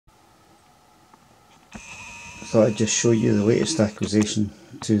thought I'd just show you the latest acquisition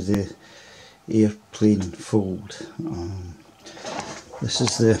to the airplane fold. This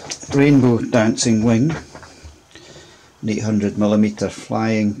is the Rainbow Dancing Wing, an 800mm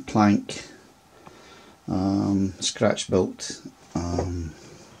flying plank, scratch built.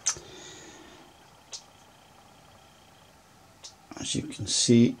 As you can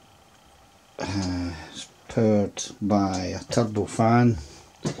see, it's powered by a turbo fan,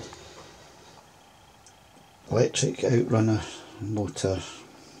 electric outrunner motor.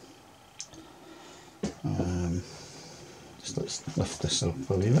 Just let's lift this up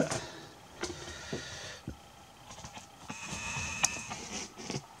a wee bit.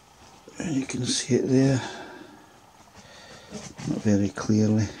 And you can see it there, not very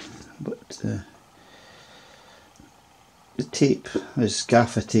clearly, but the tape is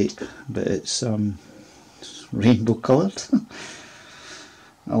gaffer tape, but it's rainbow coloured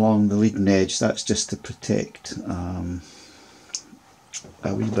along the leading edge. That's just to protect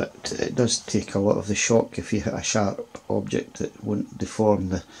a wee bit. It does take a lot of the shock if you hit a sharp object. It won't deform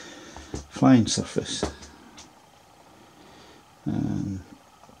the flying surface.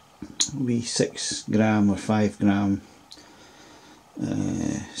 Wee 6 gram or 5 gram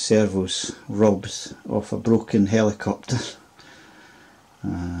servos robbed off a broken helicopter.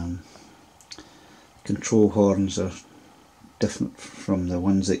 Control horns are different from the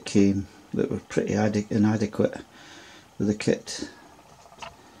ones that came, that were pretty inadequate with the kit.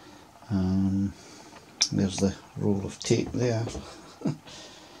 There's the roll of tape there,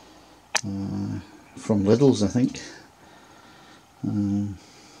 from Lidl's I think.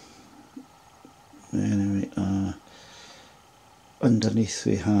 Anyway, underneath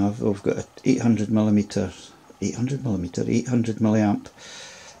we've got an 800 milliamp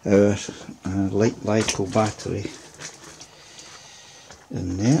hour light LiPo battery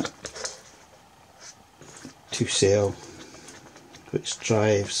in there, 2-cell, which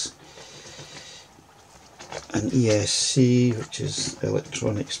drives an ESC, which is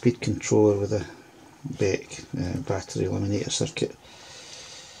electronic speed controller, with a BEC battery eliminator circuit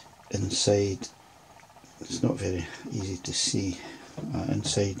inside. It's not very easy to see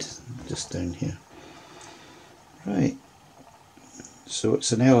inside, just down here. Right, so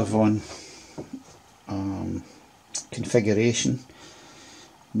it's an Elevon configuration,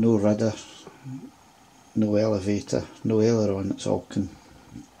 no rudder, no elevator, no aileron. It's all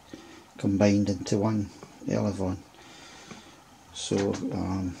combined into one Elevon. So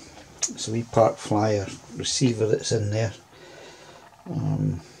it's a wee park flyer receiver that's in there.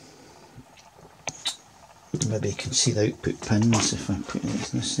 Maybe you can see the output pins if I put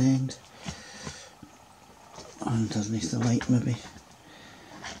it in this end, underneath the light maybe.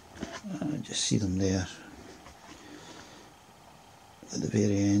 Just see them there at the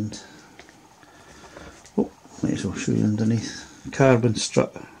very end. Oh, might as well show you underneath. Carbon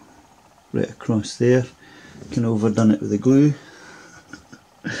strut right across there. Can have overdone it with the glue.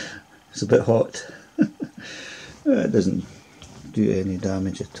 It's a bit hot. It doesn't do any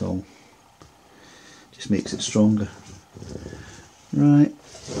damage at all. Just makes it stronger. Right,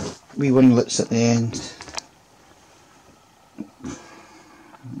 wee winglets at the end.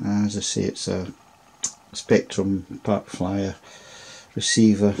 As I say, it's a Spectrum park flyer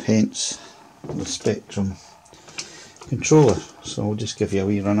receiver, hence the Spectrum controller. So I'll just give you a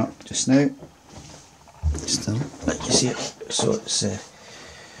wee run up just now, just to let you see it. So it's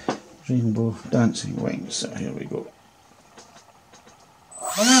Rainbow Dancing Wings. So here we go.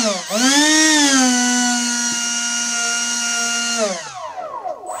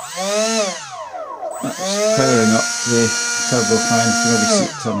 That's powering up the turbo fan. You can already see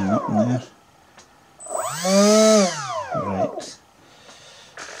it turning up in there. Right.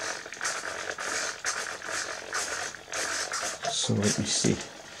 So let me see.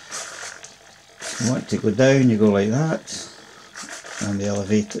 If you want to go down, you go like that, and the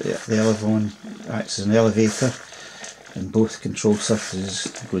Elevon acts as an elevator, and both control surfaces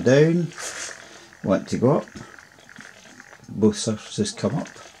go down. Want to go up, both surfaces come up,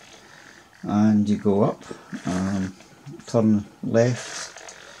 and you go up, turn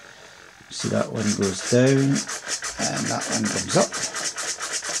left, see that one goes down and that one comes up,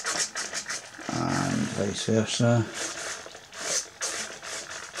 and vice versa.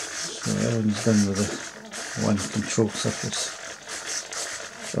 So everyone's done with the one control surface,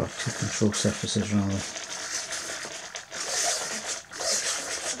 or two control surfaces rather.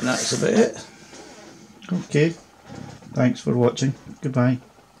 And that's about it. Okay, thanks for watching, goodbye.